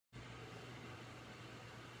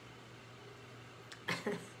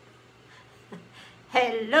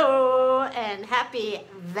Hello and happy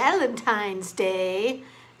Valentine's Day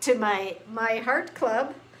to my heart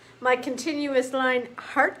club, my continuous line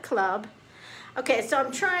heart club. Okay, so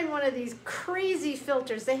I'm trying one of these crazy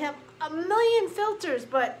filters. They have a million filters,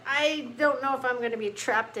 but I don't know if I'm going to be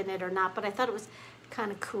trapped in it or not, but I thought it was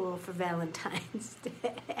kind of cool for Valentine's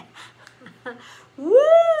Day. Woo,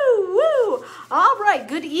 woo. All right,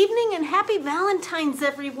 good evening and happy Valentine's,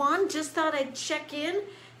 everyone. Just thought I'd check in.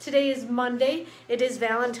 Today is Monday. It is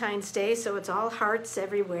Valentine's Day, so it's all hearts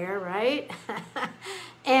everywhere, right?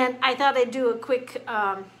 And I thought I'd do a quick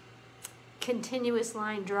continuous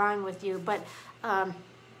line drawing with you, but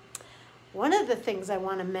one of the things I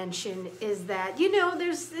want to mention is that, you know,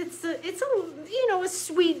 it's a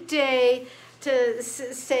sweet day to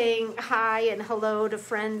saying hi and hello to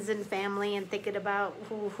friends and family and thinking about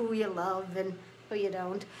who you love and who you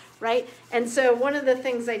don't, right? And so one of the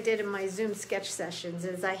things I did in my Zoom sketch sessions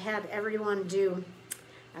is I had everyone do,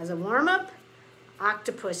 as a warm-up,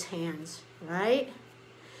 octopus hands, right?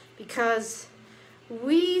 Because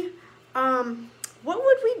we, what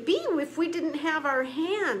would we be if we didn't have our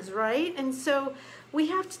hands, right? And so we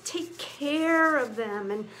have to take care of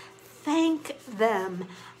them and thank them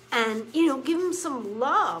and, you know, give them some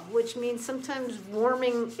love, which means sometimes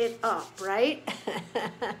warming it up, right?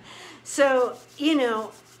 So, you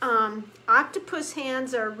know, octopus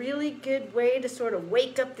hands are a really good way to sort of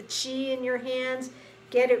wake up the chi in your hands,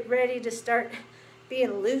 get it ready to start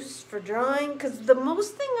being loose for drawing, because the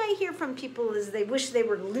most thing I hear from people is they wish they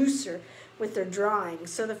were looser with their drawing.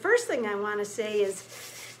 So the first thing I want to say is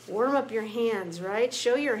warm up your hands, right?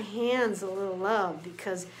 Show your hands a little love,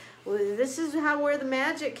 because this is where the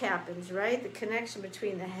magic happens, right? The connection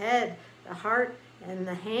between the head, the heart, and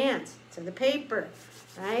the hands to the paper,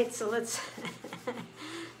 right? So let's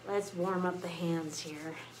let's warm up the hands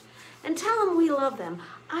here and tell them we love them.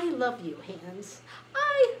 I love you, hands.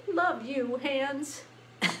 I love you, hands.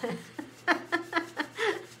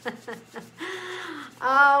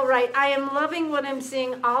 All right, I am loving what I'm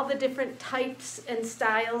seeing, all the different types and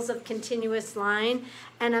styles of continuous line,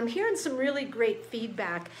 and I'm hearing some really great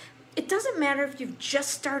feedback. It doesn't matter if you've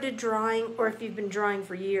just started drawing or if you've been drawing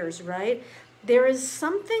for years, right? There is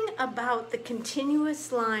something about the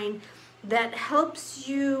continuous line that helps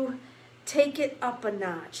you take it up a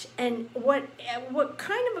notch. And what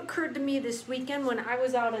kind of occurred to me this weekend when I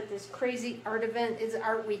was out at this crazy art event, it's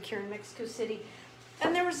Art Week here in Mexico City,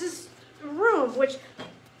 and there was this room, which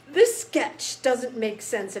this sketch doesn't make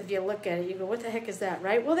sense if you look at it. You go, what the heck is that,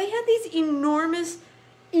 right? Well, they had these enormous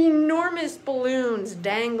balloons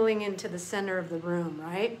dangling into the center of the room,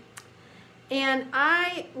 right? And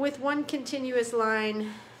I, with one continuous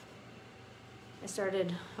line, I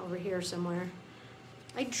started over here somewhere,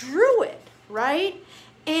 I drew it, right?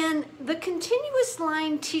 And the continuous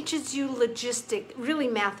line teaches you really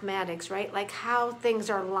mathematics, right? Like how things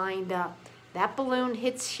are lined up. That balloon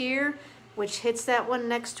hits here, which hits that one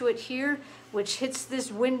next to it here, which hits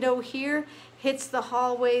this window here, hits the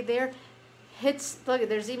hallway there, look,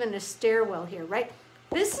 there's even a stairwell here, right?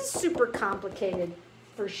 This is super complicated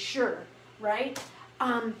for sure, right?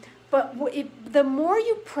 But the more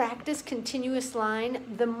you practice continuous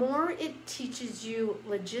line, the more it teaches you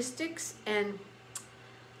logistics and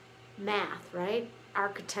math, right?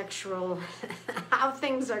 Architectural, how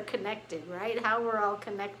things are connected, right? How we're all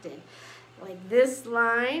connected. Like this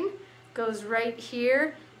line goes right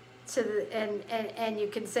here to the, and you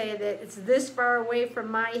can say that it's this far away from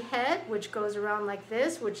my head, which goes around like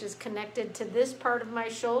this, which is connected to this part of my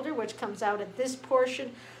shoulder, which comes out at this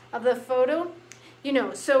portion of the photo. You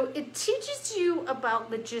know, so it teaches you about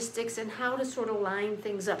logistics and how to sort of line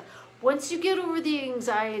things up. Once you get over the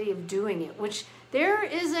anxiety of doing it, which there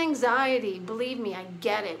is anxiety, believe me, I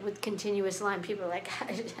get it with continuous line. People are like,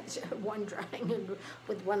 one drawing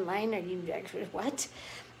with one line, are you actually, what?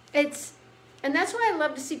 And that's why I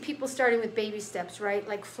love to see people starting with baby steps, right?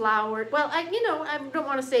 Like flower. Well, I don't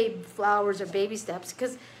want to say flowers or baby steps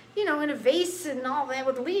because, you know, in a vase and all that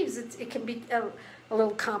with leaves, it can be a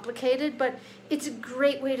little complicated, but it's a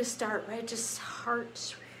great way to start, right? Just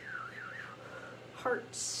hearts,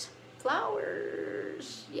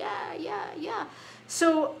 flowers, yeah.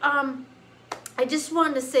 So I just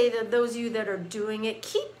wanted to say that those of you that are doing it,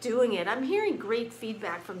 keep doing it. I'm hearing great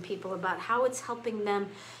feedback from people about how it's helping them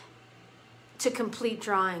to complete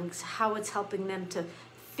drawings, how it's helping them to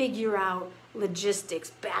figure out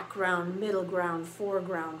logistics, background, middle ground,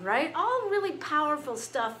 foreground, right? All really powerful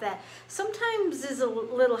stuff that sometimes is a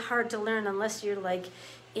little hard to learn unless you're like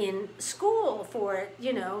in school for it,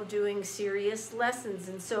 you know, doing serious lessons.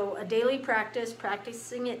 And so a daily practice,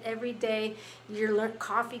 practicing it every day, your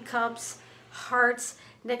coffee cups, hearts,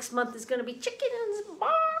 Next month is going to be chickens.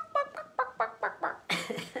 Bark, bark, bark, bark, bark, bark, bark.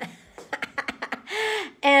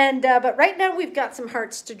 And, but right now we've got some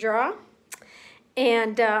hearts to draw.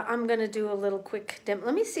 And I'm going to do a little quick demo.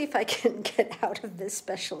 Let me see if I can get out of this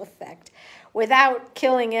special effect without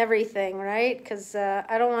killing everything, right? Because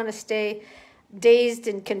I don't want to stay dazed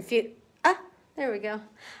and confused. Ah, there we go.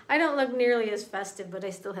 I don't look nearly as festive, but I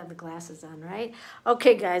still have the glasses on, right?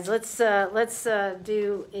 Okay, guys, let's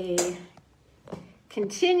do a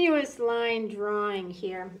continuous line drawing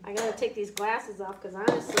here. I got to take these glasses off because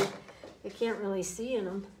honestly, I can't really see in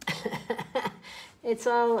them. It's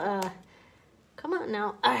all... Come on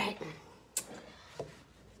now. All right.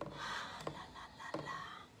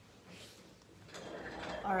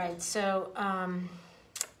 All right, so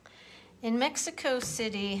in Mexico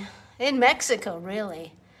City, in Mexico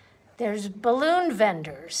really, there's balloon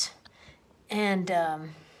vendors. And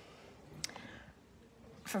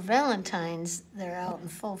for Valentines, they're out in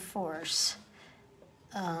full force.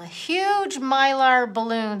 Huge mylar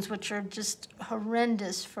balloons, which are just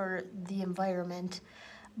horrendous for the environment.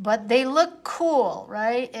 But they look cool,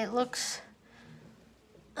 right? It looks,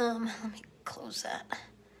 let me close that.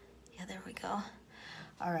 Yeah, there we go.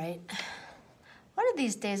 All right. One of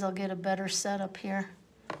these days I'll get a better setup here.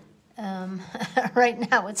 Right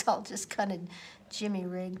now it's all just kind of jimmy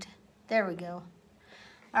rigged. There we go.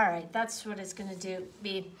 All right, that's what it's gonna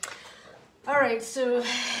be. All right, so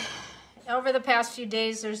over the past few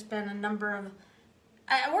days there's been a number of,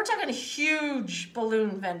 we're talking huge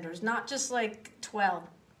balloon vendors, not just like 12.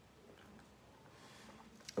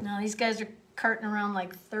 No, these guys are carting around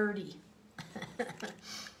like 30.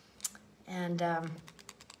 And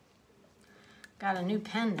got a new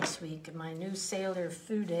pen this week, my new Sailor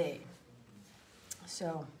Fude.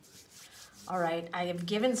 So, all right, I have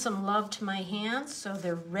given some love to my hands, so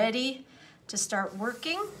they're ready to start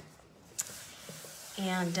working.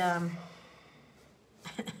 And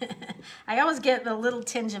I always get a little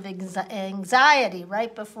tinge of anxiety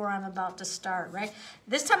right before I'm about to start, right?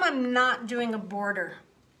 This time I'm not doing a border.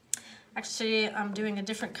 Actually, I'm doing a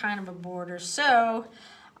different kind of a border. So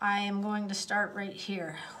I am going to start right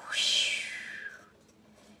here.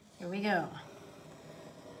 Here we go.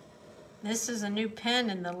 This is a new pen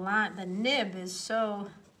and the nib is so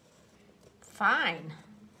fine.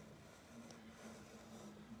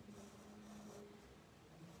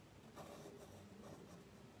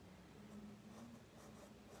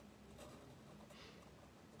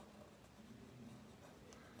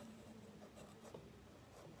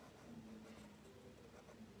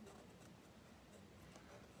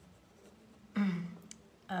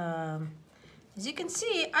 As you can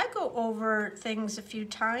see, I go over things a few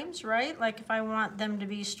times, right? Like if I want them to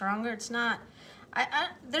be stronger, it's not,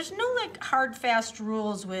 there's no like hard, fast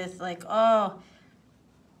rules with like, oh,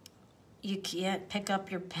 you can't pick up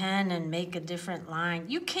your pen and make a different line.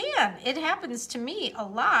 You can. It happens to me a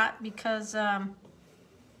lot because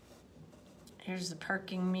here's the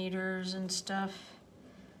parking meters and stuff.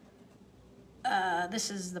 This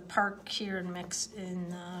is the park here in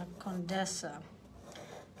Condesa.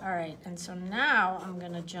 All right, and so now I'm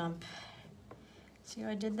gonna jump. See how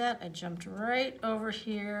I did that? I jumped right over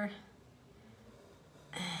here.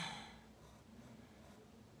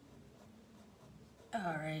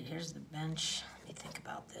 All right, here's the bench. Let me think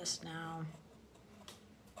about this now.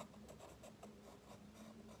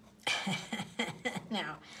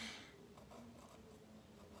 Now,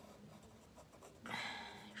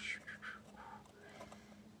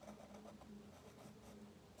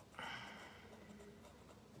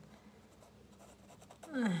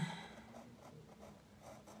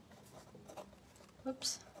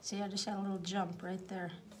 whoops, see I just had a little jump right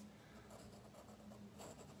there.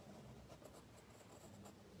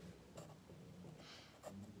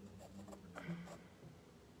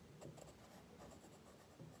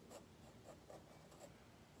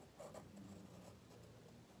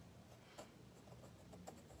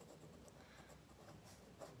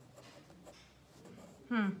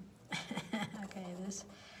 Okay, this.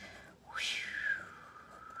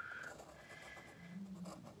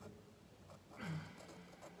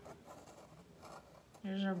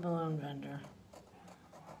 Here's our balloon vendor.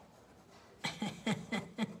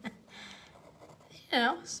 You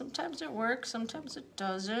know, sometimes it works, sometimes it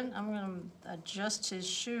doesn't. I'm going to adjust his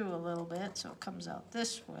shoe a little bit so it comes out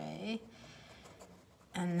this way.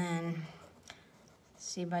 And then,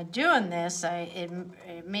 see, by doing this,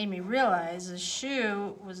 it made me realize the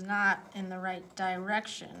shoe was not in the right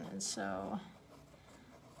direction. And so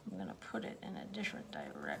I'm going to put it in a different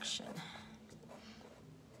direction.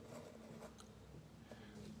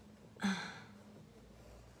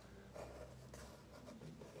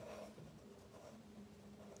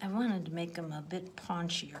 wanted to make them a bit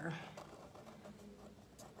paunchier.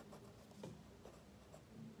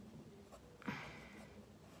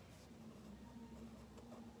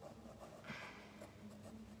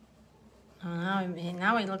 Oh,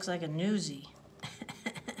 now he looks like a newsie.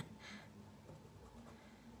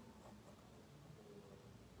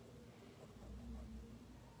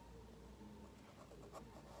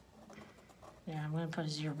 Yeah, I'm going to put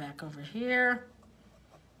his ear back over here.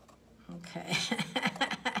 Okay.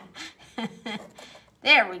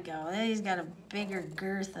 There we go. He's got a bigger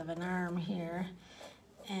girth of an arm here.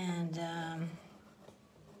 And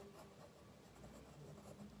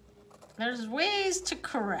there's ways to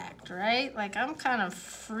correct, right? Like, I'm kind of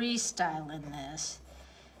freestyling this.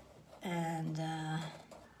 And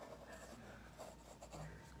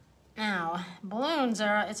now, balloons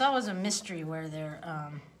are, it's always a mystery where they're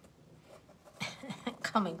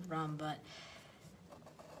coming from, but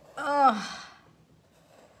oh.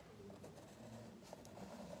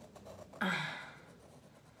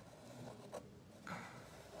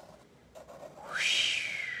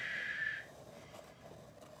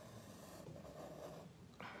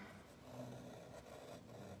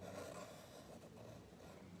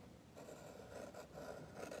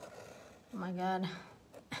 Oh my God.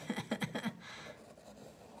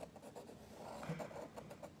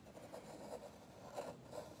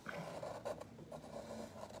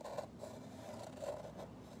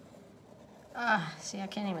 See, I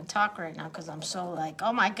can't even talk right now because I'm so like,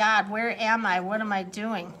 oh my God, where am I? What am I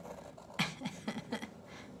doing?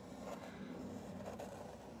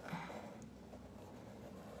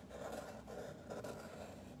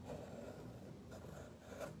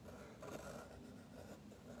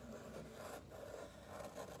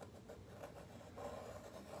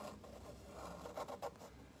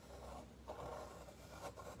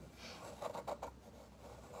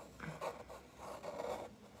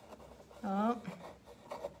 Oh.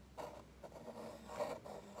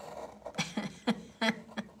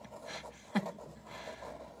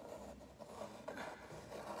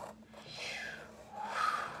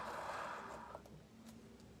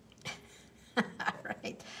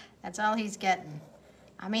 Right, that's all he's getting.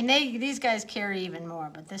 I mean, these guys carry even more,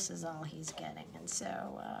 but this is all he's getting. And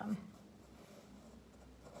so,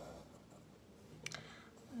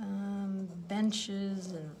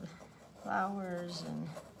 benches and flowers, and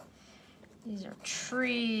these are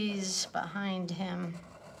trees behind him.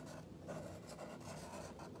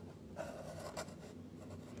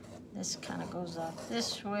 This kind of goes off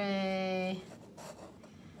this way.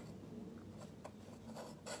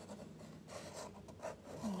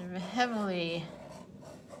 They're heavily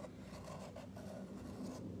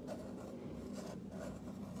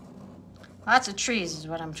lots of trees is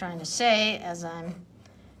what I'm trying to say as I'm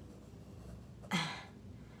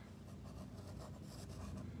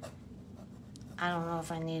I don't know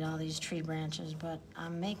if I need all these tree branches, but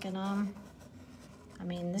I'm making them. I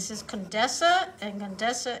mean, this is Condessa, and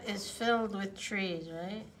Condessa is filled with trees,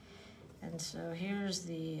 right? And so here's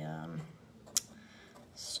the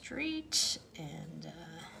street and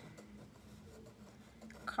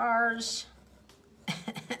cars.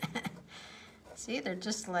 See, they're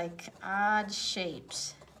just like odd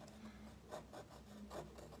shapes.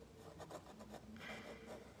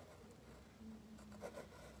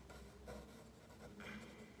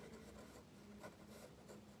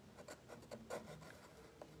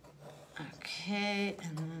 Okay,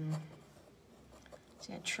 and then,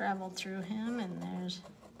 see, I traveled through him, and there's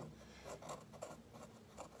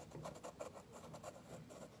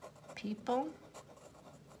people.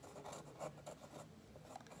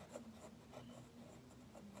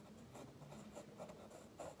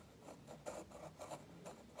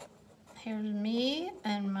 Here's me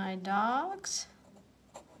and my dogs.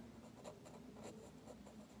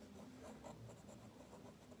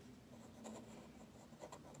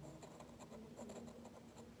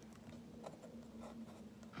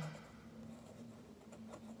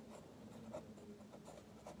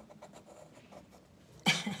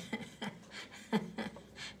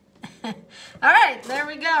 All right, there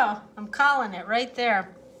we go. I'm calling it right there.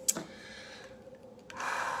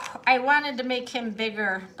 I wanted to make him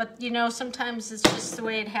bigger, but you know, sometimes it's just the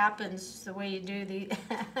way it happens, the way you do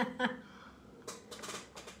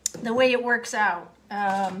the way it works out.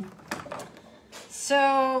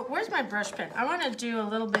 So where's my brush pen? I want to do a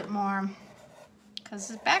little bit more,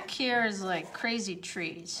 because back here is like crazy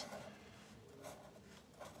trees.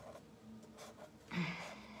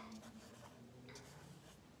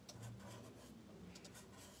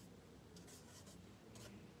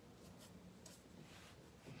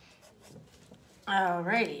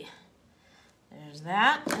 Alrighty, there's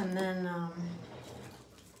that, and then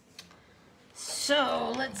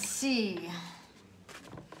So let's see.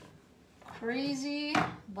 Crazy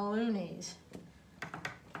balloonies.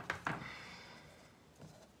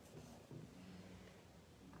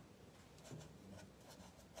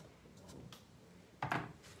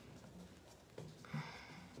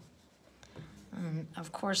 And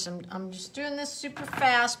of course, I'm just doing this super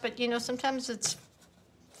fast, but you know, sometimes it's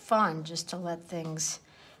fun just to let things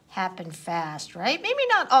happen fast, right? Maybe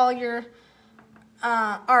not all your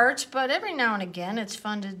art, but every now and again, it's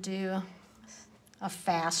fun to do a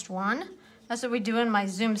fast one. That's what we do in my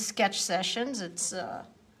Zoom sketch sessions. It's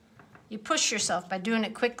you push yourself by doing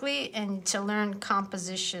it quickly and to learn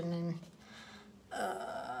composition.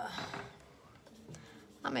 And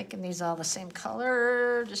I'm making these all the same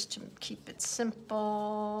color just to keep it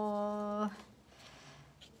simple.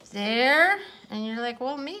 There, and you're like,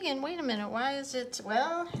 well, Megan, wait a minute, why is it?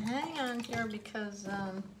 Well, hang on here because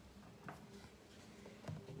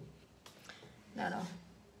no.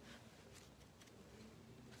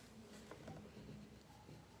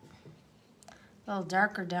 A little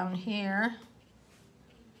darker down here.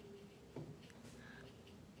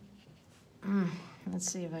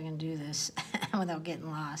 Let's see if I can do this without getting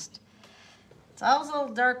lost. It's always a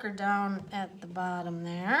little darker down at the bottom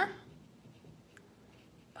there.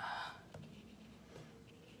 All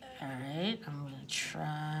right, I'm gonna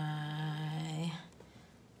try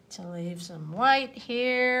to leave some white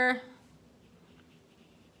here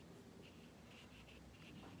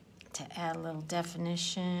to add a little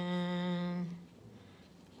definition.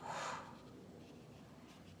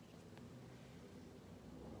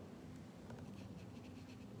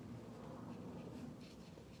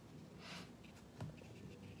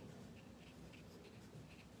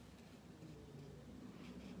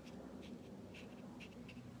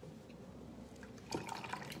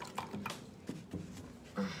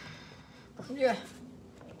 Yeah.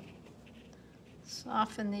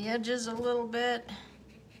 Soften the edges a little bit.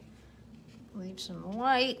 Leave some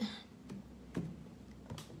white.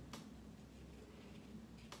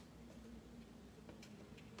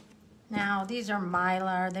 Now these are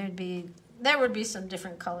Mylar. There would be some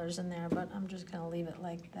different colors in there, but I'm just gonna leave it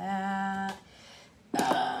like that.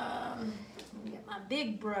 Let me get my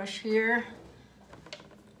big brush here.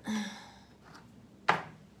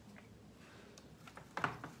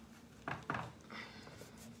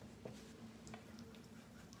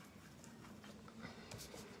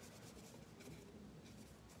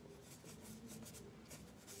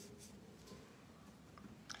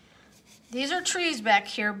 These are trees back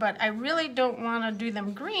here, but I really don't want to do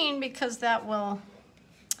them green because that will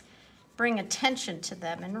bring attention to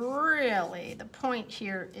them. And really, the point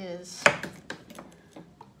here is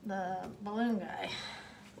the balloon guy.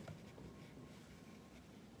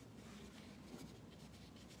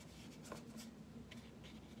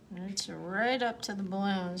 And it's right up to the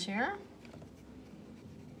balloons here.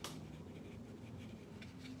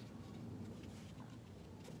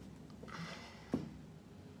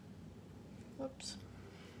 Whoops.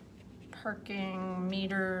 Parking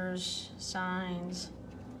meters, signs.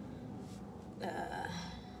 I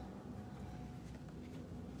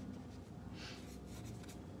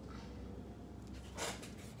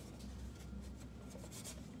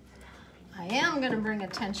am going to bring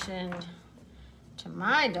attention to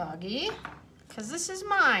my doggy because this is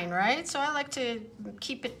mine, right? So I like to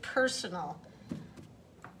keep it personal.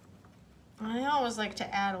 I always like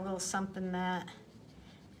to add a little something that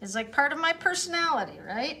is like part of my personality,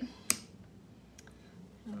 right?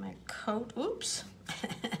 And my coat, oops,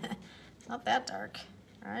 it's not that dark,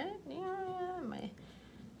 right? Yeah, my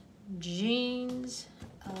jeans.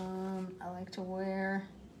 I like to wear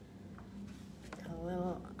a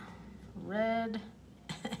little red,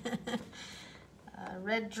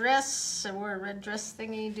 red dress. I wore a red dress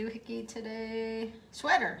thingy doohickey today.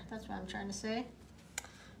 Sweater, that's what I'm trying to say.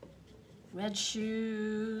 Red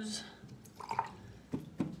shoes.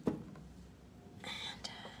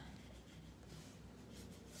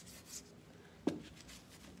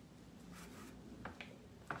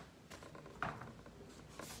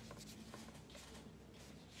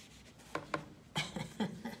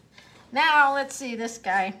 Now, let's see this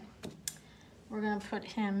guy. We're going to put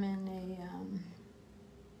him in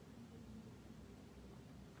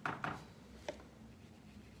a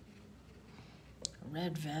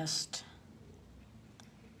red vest.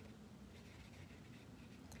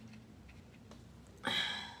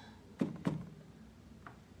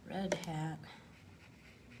 Red hat.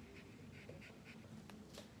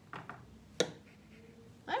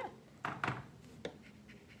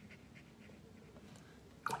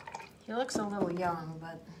 He looks a little young,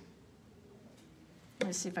 but let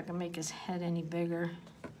me see if I can make his head any bigger.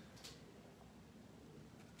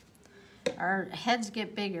 Our heads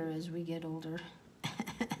get bigger as we get older.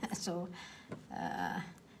 So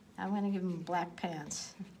I'm going to give him black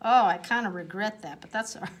pants. Oh, I kind of regret that, but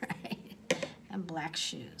that's all right. And black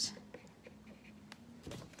shoes.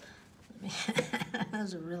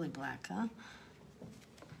 Those are really black, huh?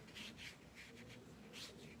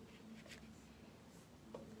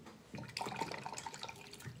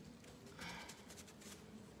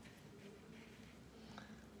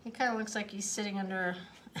 He kind of looks like he's sitting under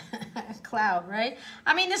a cloud, right?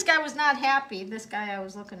 I mean, this guy was not happy. This guy I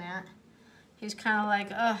was looking at. He's kind of like,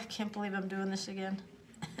 oh, I can't believe I'm doing this again.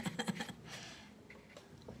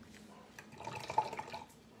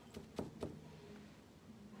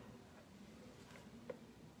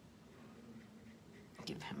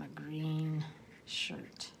 Give him a green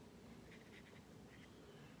shirt.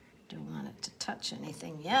 Don't want it to touch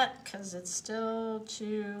anything yet because it's still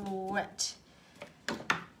too wet.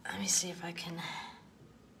 Let me see if I can.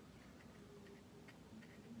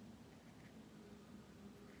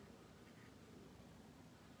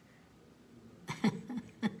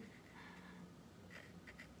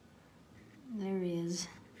 There he is.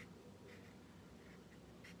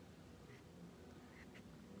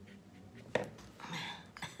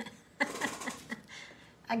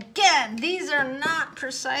 Again, these are not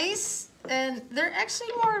precise, and they're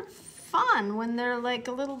actually more fun when they're like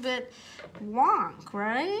a little bit wonk,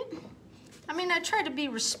 right? I mean, I try to be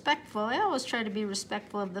respectful. I always try to be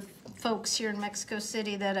respectful of the folks here in Mexico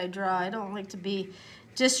City that I draw. I don't like to be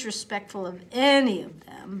disrespectful of any of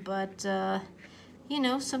them, but you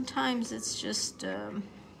know, sometimes it's just oh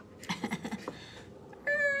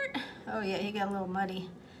yeah, he got a little muddy.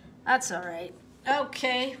 That's all right.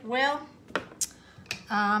 Okay, well,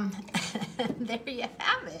 there you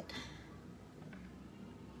have it.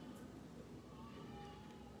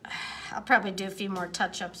 I'll probably do a few more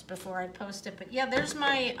touch-ups before I post it, but yeah, there's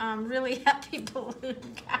my really happy balloon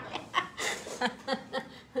guy.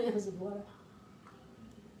 There's the water.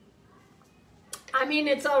 I mean,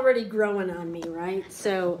 it's already growing on me, right?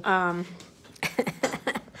 So,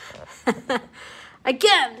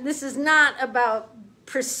 again, this is not about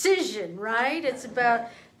precision, right? It's about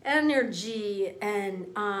energy and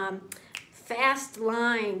fast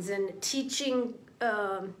lines and teaching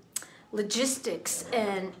logistics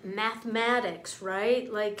and mathematics,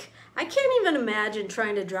 right? Like, I can't even imagine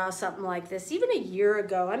trying to draw something like this even a year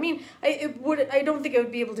ago. I mean, I don't think I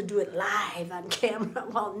would be able to do it live on camera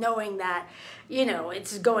while knowing that, you know,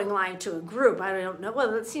 it's going live to a group. I don't know.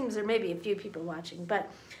 Well, it seems there may be a few people watching,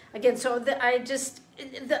 but again, so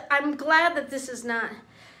I'm glad that this is not,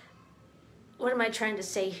 what am I trying to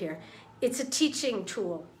say here? It's a teaching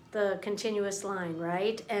tool, the continuous line,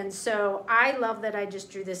 right? And so I love that I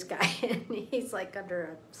just drew this guy and he's like under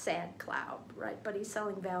a sad cloud, right? But he's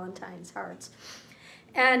selling Valentines hearts.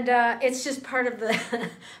 And it's just part of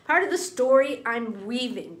the story I'm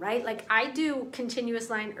weaving, right? Like I do continuous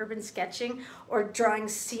line urban sketching or drawing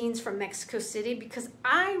scenes from Mexico City because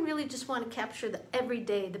I really just want to capture the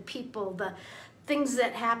everyday, the people, the things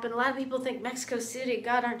that happen. A lot of people think Mexico City,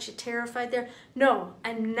 God, aren't you terrified there? No,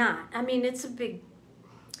 I'm not. I mean, it's a big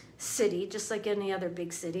city, just like any other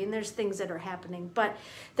big city, and there's things that are happening, but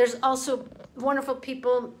there's also wonderful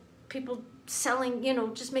people selling, you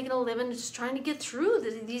know, just making a living, just trying to get through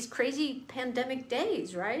these crazy pandemic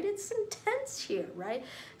days, right? It's intense here, right?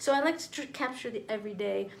 So I like to capture the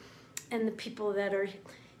everyday and the people that are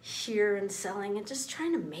here and selling and just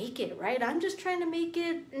trying to make it, right? I'm just trying to make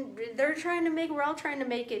it, and they're trying to make, we're all trying to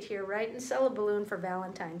make it here, right? And sell a balloon for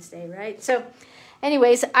Valentine's Day, right? So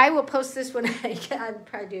anyways, I will post this when I'll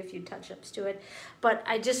probably do a few touch-ups to it, but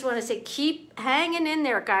I just want to say keep hanging in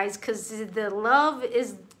there, guys, because the love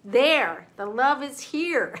is there. The love is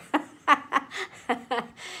here.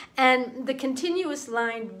 And the continuous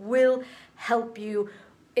line will help you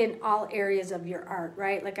in all areas of your art,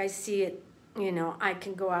 right? Like I see it, you know, I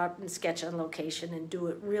can go out and sketch on location and do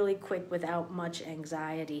it really quick without much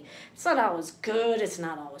anxiety. It's not always good. It's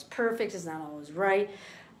not always perfect. It's not always right.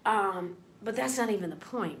 But that's not even the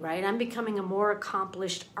point, right? I'm becoming a more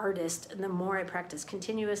accomplished artist, and the more I practice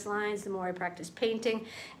continuous lines, the more I practice painting,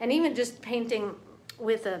 and even just painting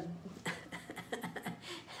with a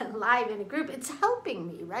live in a group, it's helping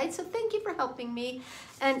me, right? So thank you for helping me,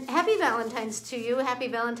 and happy Valentine's to you. Happy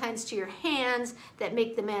Valentine's to your hands that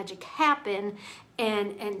make the magic happen,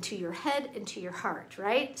 and to your head and to your heart,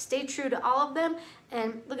 right? Stay true to all of them,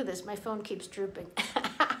 and look at this, my phone keeps drooping.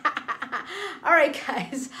 All right,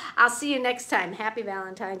 guys, I'll see you next time. Happy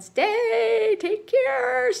Valentine's Day. Take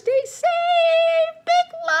care. Stay safe.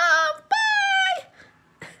 Big love.